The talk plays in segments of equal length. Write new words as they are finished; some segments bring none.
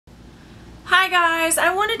guys,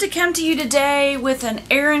 I wanted to come to you today with an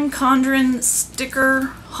Erin Condren sticker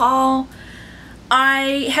haul.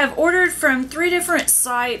 I have ordered from 3 different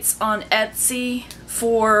sites on Etsy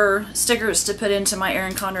for stickers to put into my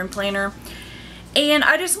Erin Condren planner. And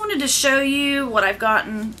I just wanted to show you what I've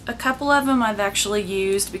gotten. A couple of them I've actually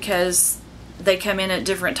used because they come in at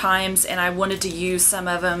different times, and I wanted to use some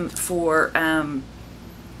of them for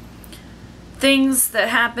things that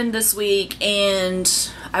happened this week, and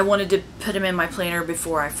I wanted to put them in my planner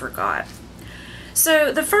before I forgot.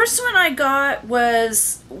 So the first one I got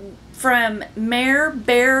was from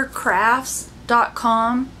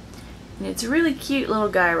marebearcrafts.com, and it's a really cute little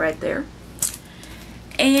guy right there.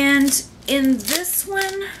 And in this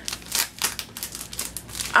one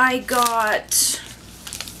I got,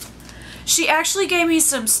 she actually gave me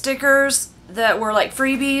some stickers that were like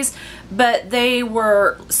freebies, but they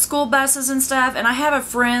were school buses and stuff, and I have a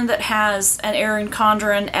friend that has an Erin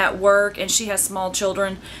Condren at work and she has small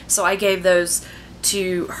children, so I gave those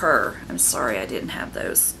to her. I'm sorry I didn't have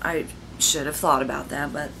those. I should have thought about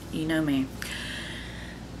that, but you know me.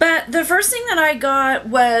 But the first thing that I got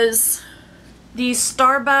was these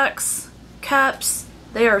Starbucks cups.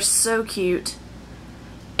 They are so cute,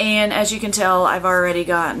 and as you can tell, I've already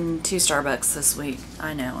gotten 2 Starbucks this week.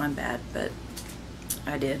 I know, I'm bad, but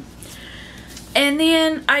I did. And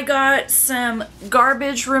then I got some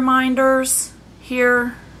garbage reminders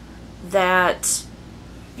here that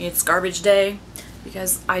it's garbage day,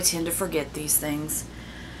 because I tend to forget these things.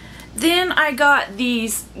 Then I got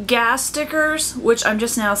these gas stickers, which I'm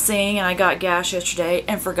just now seeing, and I got gas yesterday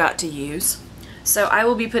and forgot to use. So I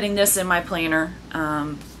will be putting this in my planner.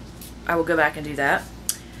 I will go back and do that.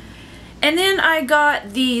 And then I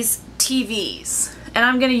got these TVs, and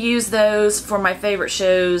I'm going to use those for my favorite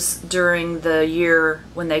shows during the year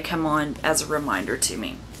when they come on as a reminder to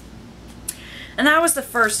me. And that was the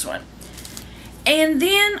first one. And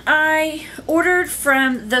then I ordered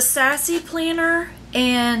from the Sassy Planner,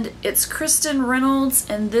 and it's Kristen Reynolds,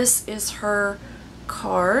 and this is her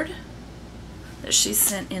card that she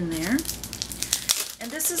sent in there.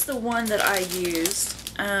 And this is the one that I used.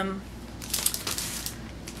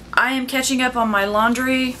 I am catching up on my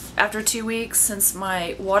laundry after 2 weeks since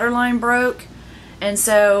my water line broke, and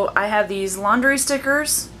so I have these laundry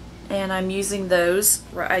stickers, and I'm using those.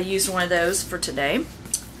 I used one of those for today.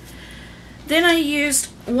 Then I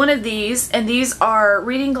used one of these, and these are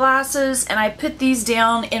reading glasses, and I put these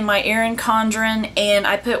down in my Erin Condren, and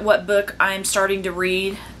I put what book I'm starting to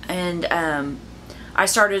read, and I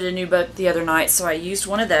started a new book the other night, so I used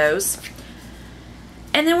one of those.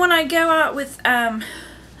 And then when I go out with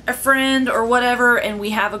a friend or whatever, and we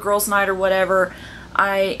have a girls' night or whatever,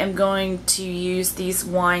 I am going to use these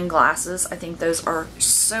wine glasses. I think those are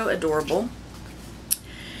so adorable.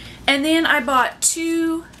 And then I bought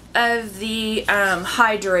 2 of the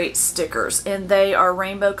hydrate stickers, and they are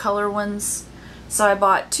rainbow color ones. So I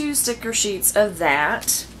bought 2 sticker sheets of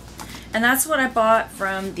that, and that's what I bought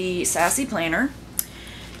from the Sassy Planner.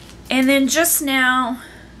 And then just now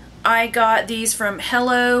I got these from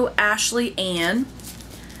Hello AshleyAnn.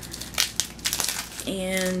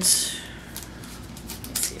 And let's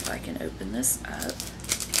see if I can open this up.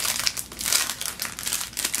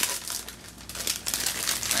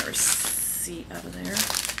 My receipt out of there.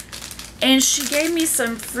 And she gave me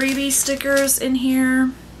some freebie stickers in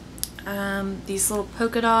here. These little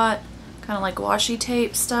polka dot, kind of like washi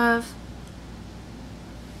tape stuff.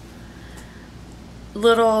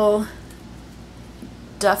 Little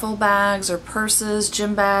duffel bags or purses,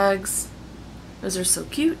 gym bags. Those are so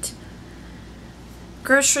cute.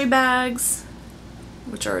 Grocery bags,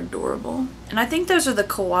 which are adorable. And I think those are the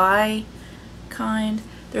kawaii kind.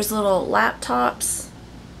 There's little laptops.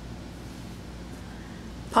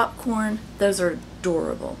 Popcorn. Those are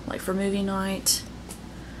adorable, like for movie night.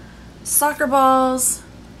 Soccer balls.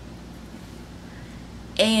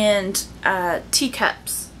 And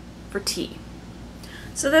teacups for tea.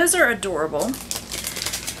 So those are adorable.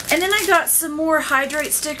 And then I got some more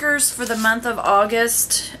hydrate stickers for the month of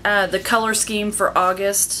August, the color scheme for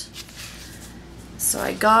August. So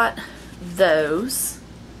I got those,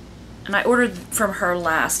 and I ordered from her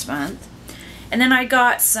last month. And then I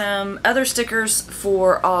got some other stickers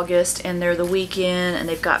for August, and they're the weekend, and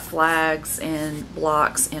they've got flags and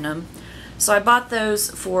blocks in them. So I bought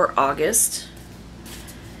those for August.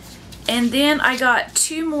 And then I got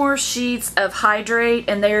 2 more sheets of hydrate,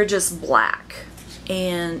 and they are just black.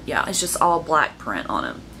 And yeah, it's just all black print on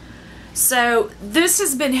them. So this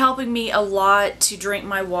has been helping me a lot to drink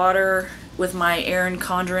my water with my Erin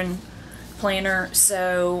Condren planner.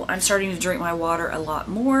 So I'm starting to drink my water a lot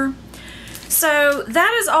more. So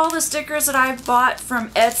that is all the stickers that I've bought from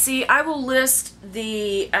Etsy. I will list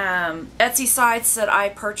the Etsy sites that I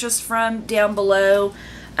purchased from down below.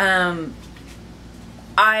 I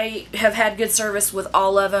have had good service with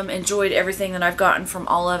all of them, enjoyed everything that I've gotten from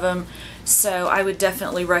all of them, so I would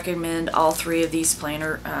definitely recommend all 3 of these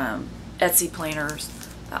planner Etsy planners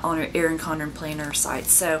on Erin Condren planner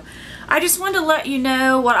sites. So I just wanted to let you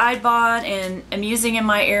know what I bought and am using in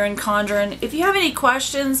my Erin Condren. If you have any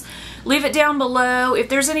questions, leave it down below. If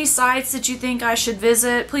there's any sites that you think I should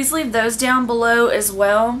visit, please leave those down below as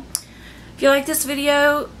well. If you like this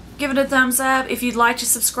video, give it a thumbs up. If you'd like to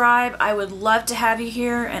subscribe, I would love to have you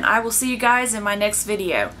here, and I will see you guys in my next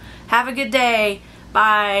video. Have a good day.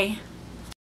 Bye.